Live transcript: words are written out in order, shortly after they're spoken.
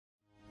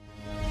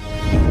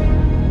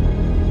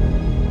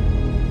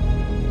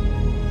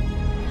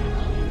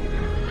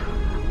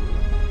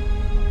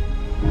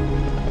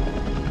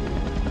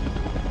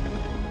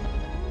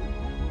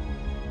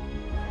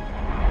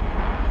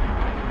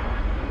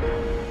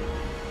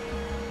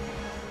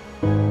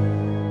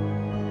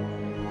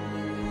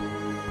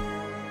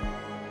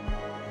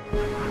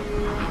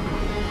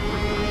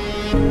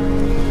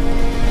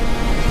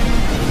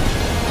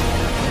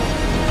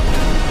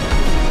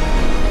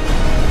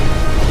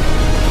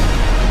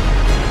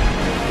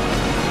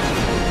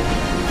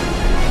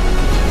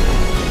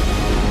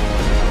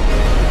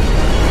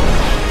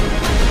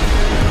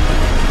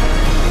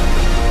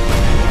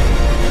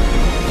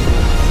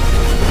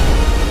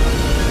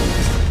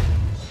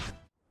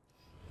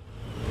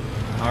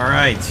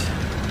Alright.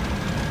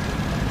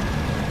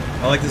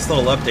 I like this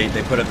little update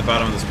they put at the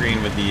bottom of the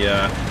screen with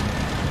the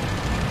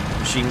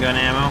machine gun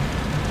ammo.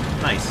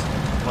 Nice.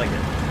 I like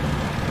it.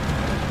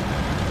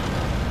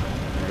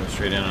 I'll go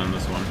straight in on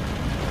this one.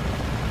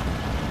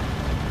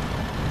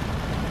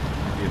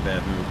 Might be a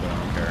bad move, but I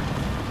don't care.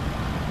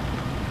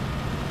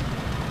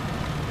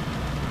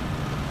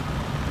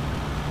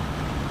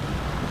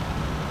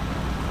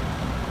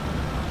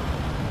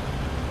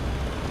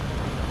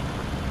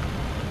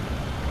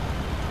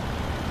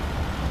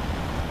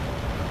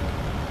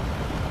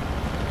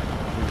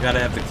 We've got to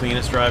have the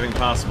cleanest driving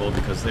possible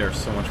because they are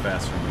so much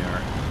faster than we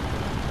are.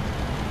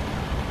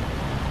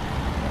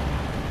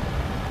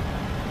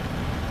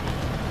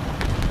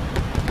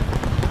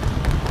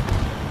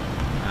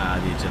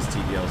 The adjust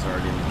TVL's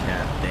already in the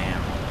cap.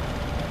 Damn.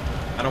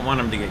 I don't want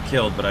him to get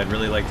killed, but I'd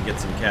really like to get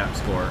some cap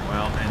score.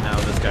 Well, and now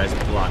this guy's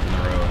blocking the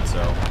road,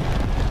 so.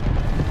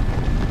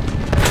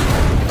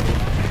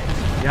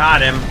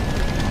 Got him.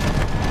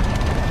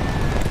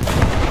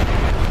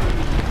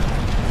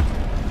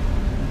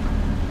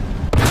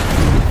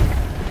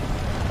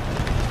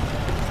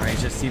 Alright,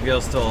 adjust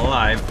TVL's still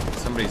alive.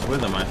 Somebody's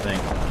with him, I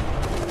think.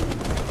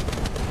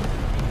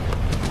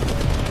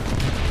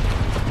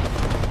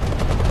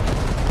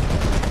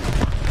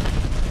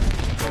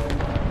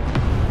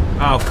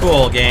 Oh,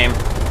 cool, game.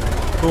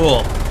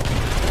 Cool.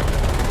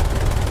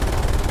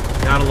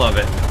 Gotta love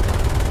it.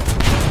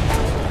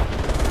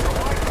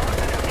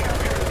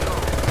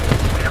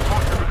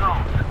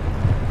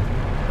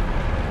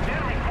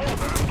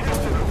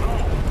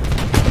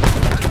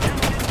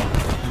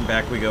 And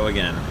back we go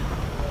again.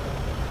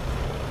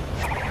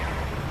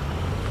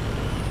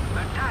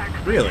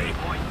 Really?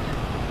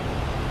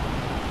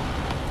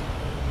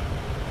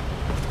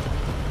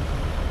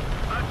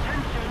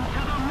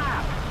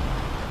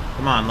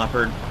 Come on,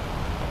 Leopard.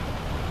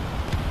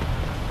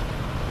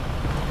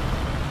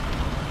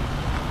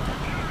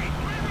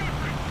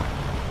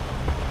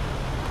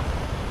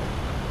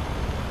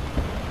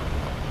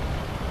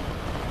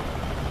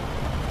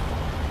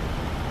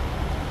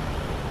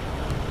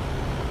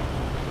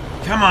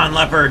 Come on,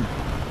 Leopard.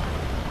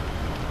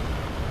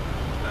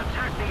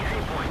 Attack the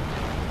A point.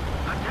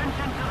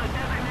 Attention to the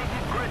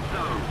designated grid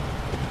zone.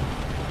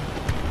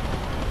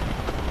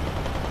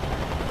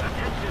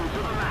 Attention to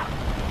the map.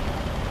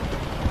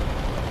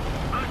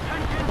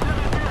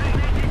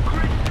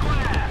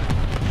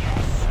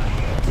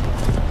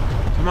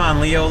 Come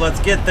on, Leo, let's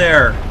get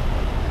there.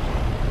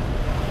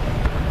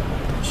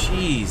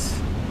 Jeez.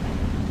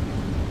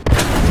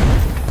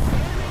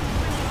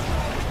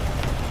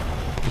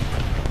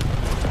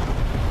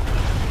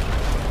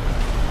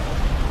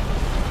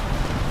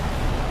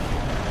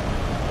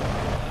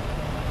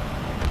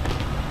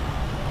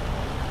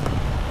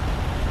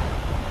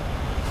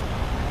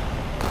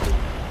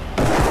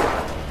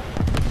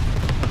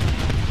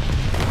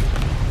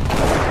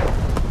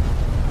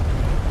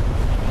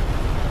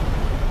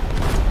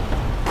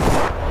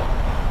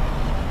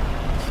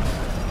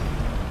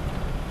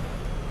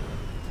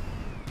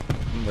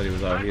 Somebody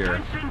was out here.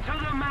 Attention to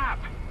the map.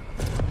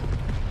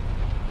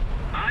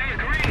 I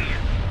agree.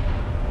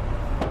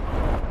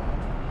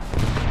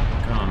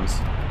 Comes.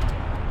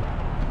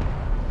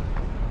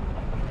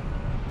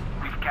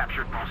 We've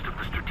captured most of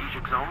the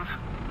strategic zones.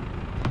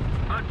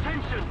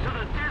 Attention to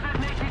the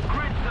designated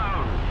grid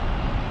zone.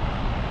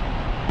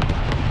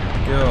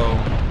 Go.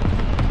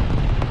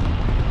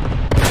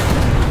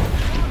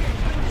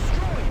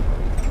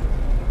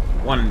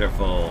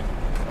 Wonderful.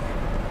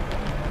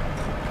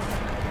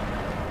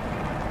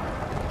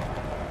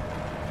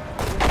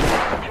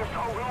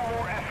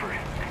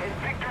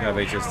 Got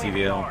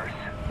HSTVL.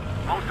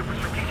 Most of the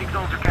strategic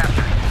zones are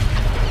captured.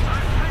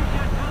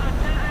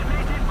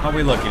 How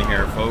we looking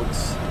here,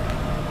 folks?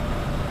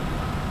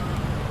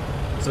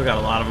 Still got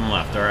a lot of them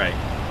left. All right.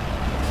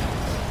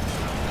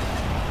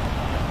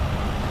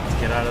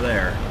 Let's get out of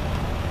there.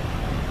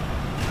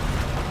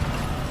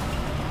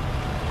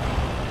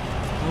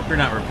 I hope you're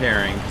not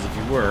repairing, because if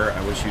you were,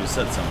 I wish you'd have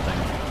said something.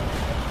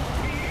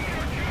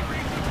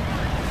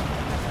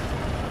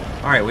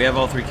 All right, we have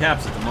all 3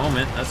 caps at the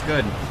moment. That's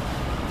good.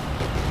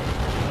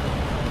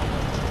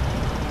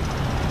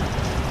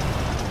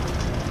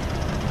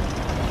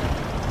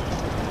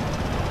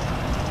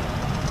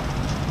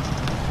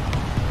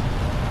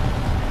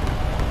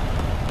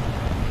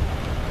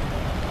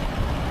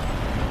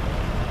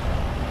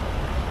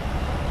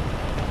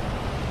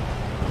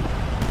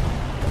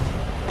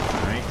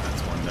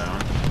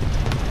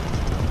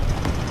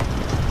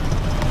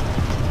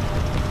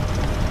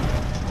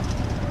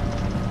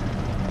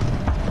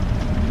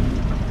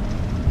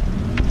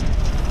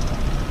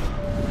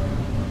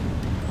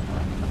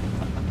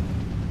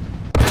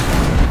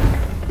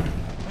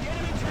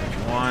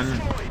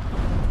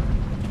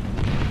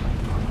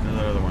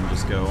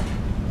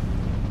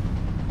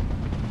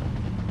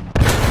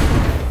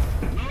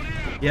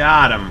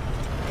 Got him.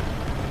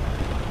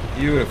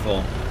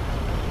 Beautiful.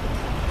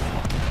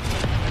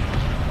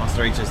 Lost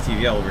our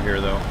HSTVL over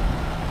here, though.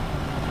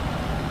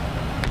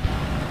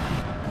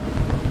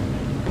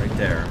 Right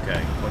there.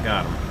 Okay. Well,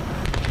 got him.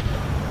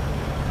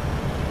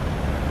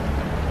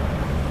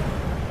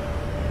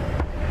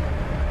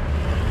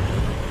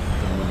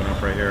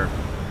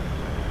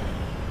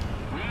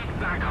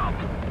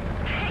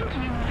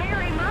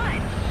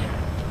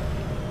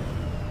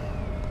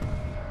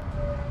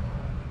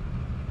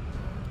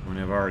 I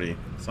mean, I've already...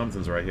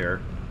 Something's right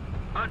here.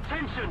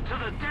 Attention to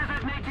the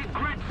designated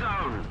grid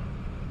zone!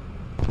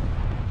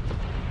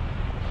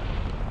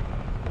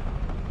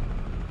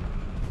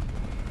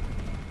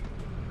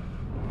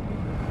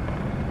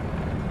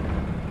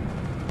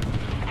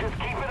 Just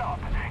keep it up,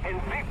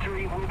 and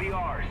victory will be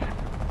ours.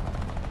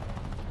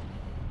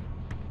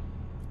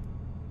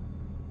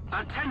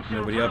 Attention.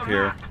 Nobody to up the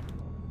here. map.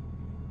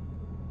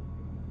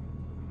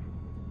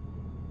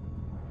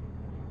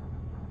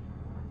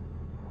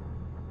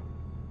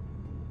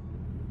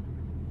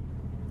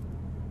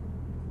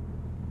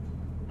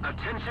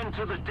 Attention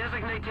to the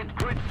designated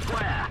grid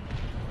square.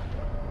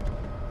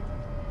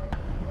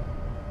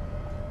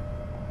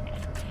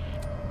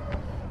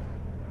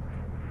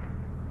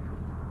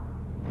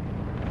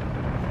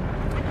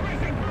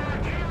 Bracing for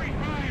artillery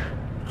fire.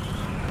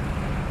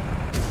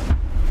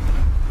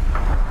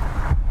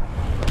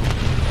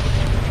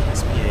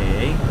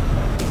 SPAA.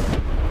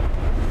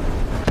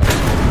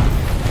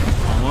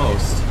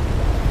 Almost.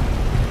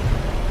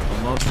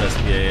 Almost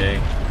SPAA.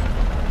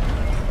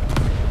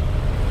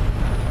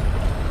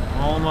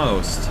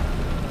 Almost.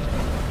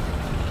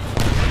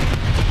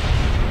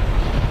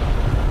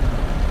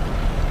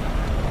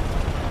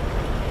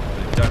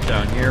 Duck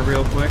down here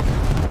real quick.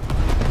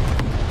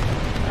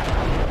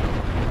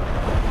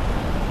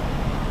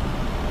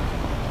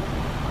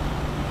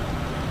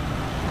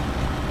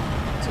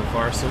 So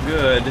far, so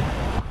good.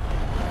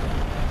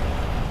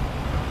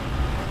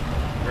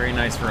 Very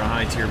nice for a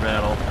high tier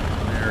battle.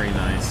 Very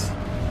nice.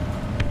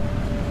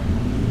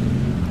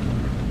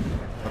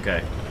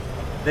 Okay.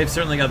 They've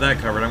certainly got that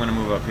covered. I'm going to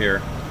move up here.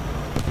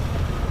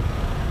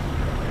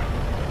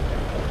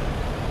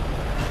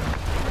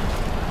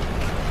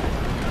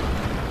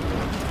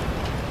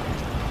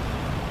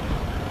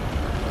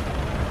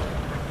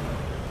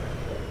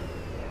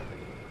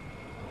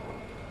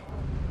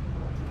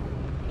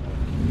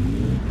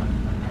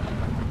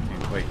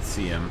 Can't quite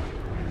see him.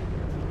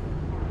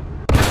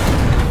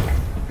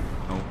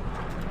 Oh.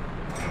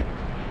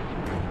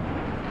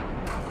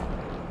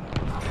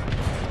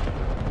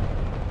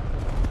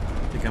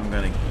 I'm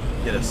gonna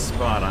get a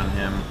spot on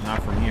him.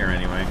 Not from here,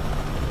 anyway.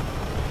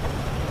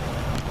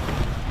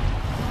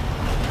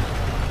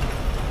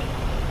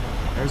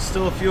 There's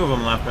still a few of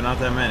them left, but not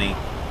that many.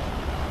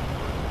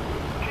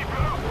 Keep it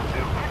up,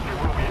 and victory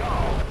will be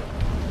ours.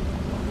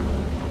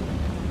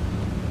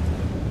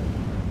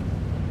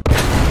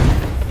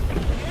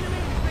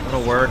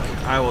 That'll work.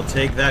 I will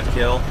take that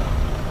kill.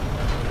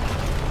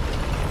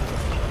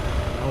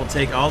 I will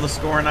take all the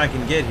scoring I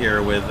can get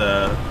here with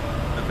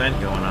event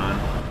going on.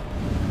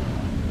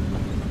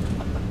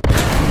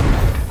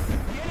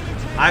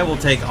 I will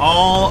take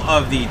all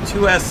of the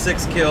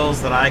 2S6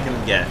 kills that I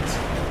can get.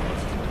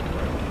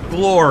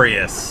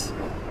 Glorious.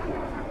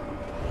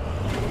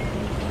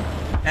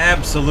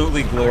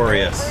 Absolutely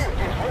glorious.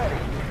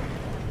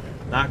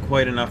 Not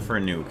quite enough for a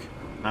nuke.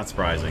 Not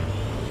surprising.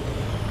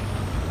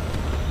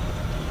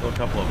 Still a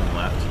couple of them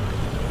left.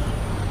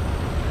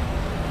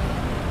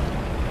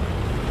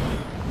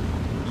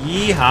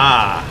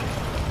 Yeehaw!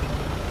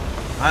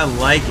 I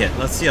like it.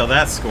 Let's see how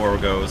that score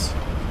goes.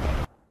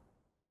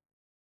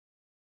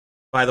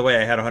 By the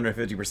way, I had 150%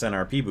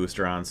 RP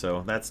booster on,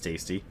 so that's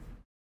tasty.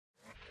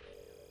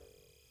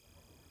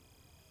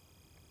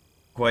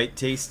 Quite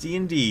tasty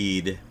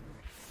indeed.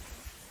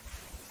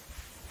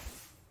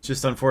 It's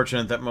just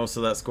unfortunate that most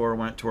of that score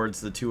went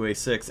towards the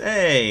 2A6.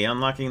 Hey,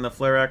 unlocking the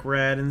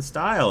FlaRakRad in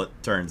style, it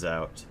turns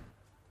out.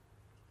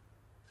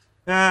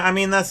 I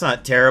mean, that's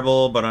not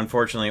terrible, but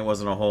unfortunately it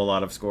wasn't a whole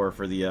lot of score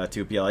for the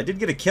 2PL. I did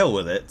get a kill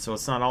with it, so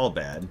it's not all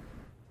bad.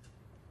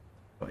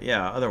 But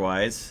yeah,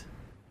 otherwise...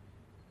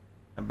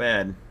 Not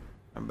bad.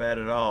 Not bad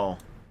at all. What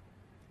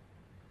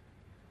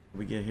do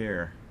we get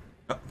here?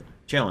 Oh,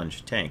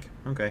 challenge. Tank.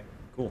 Okay,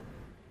 cool.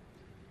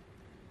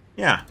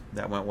 Yeah,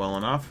 that went well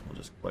enough. We'll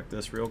just collect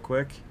this real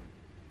quick.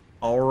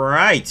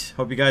 Alright.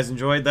 Hope you guys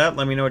enjoyed that.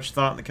 Let me know what you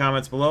thought in the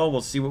comments below.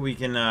 We'll see what we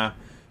can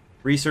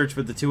research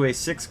with the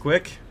 2A6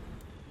 quick.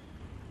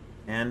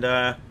 And,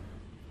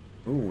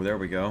 ooh, there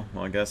we go.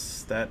 Well, I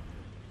guess that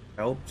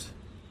helped.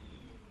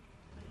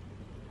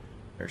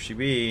 There she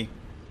be.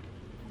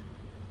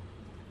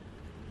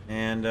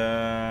 And,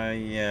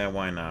 yeah,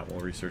 why not? We'll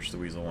research the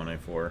Weasel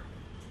 1A4.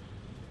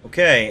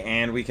 Okay,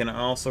 and we can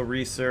also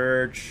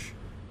research...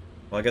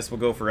 Well, I guess we'll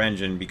go for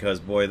engine,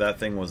 because, boy, that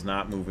thing was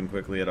not moving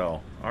quickly at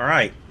all.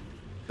 Alright,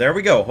 there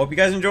we go. Hope you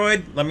guys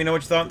enjoyed. Let me know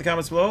what you thought in the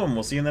comments below, and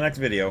we'll see you in the next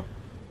video.